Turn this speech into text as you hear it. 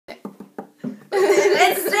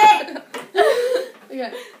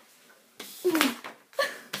Okay.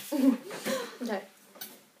 Okay.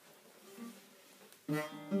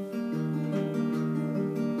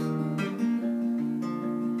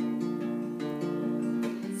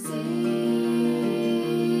 Seeing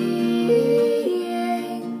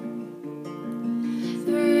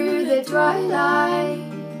through the twilight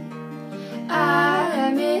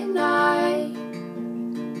at midnight,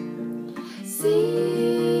 seeping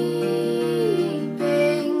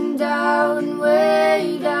down,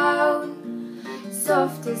 way down,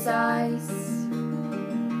 soft as ice.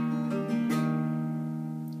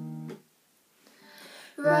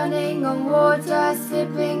 Running on water,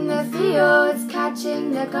 slipping the fields,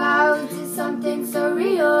 catching the clouds is something so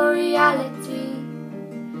real. Reality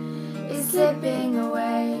is slipping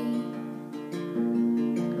away.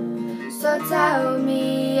 So tell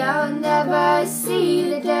me I'll never see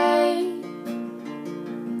the day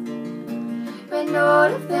when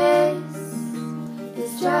all of this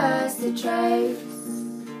is just a trace.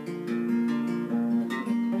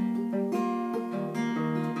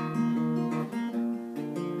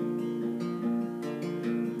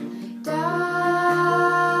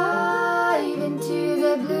 Dive into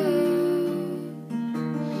the blue,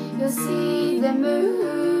 you'll see the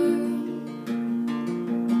moon.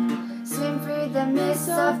 Swim through the mist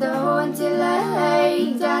of the haunted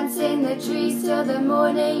lake, dance in the trees till the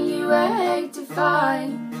morning you wake to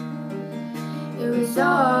find it was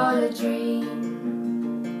all a dream.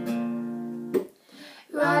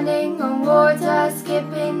 Running on water,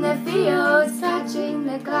 skipping the fields, catching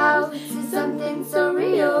the clouds is something so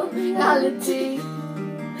real. Reality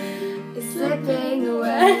is slipping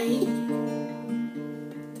away.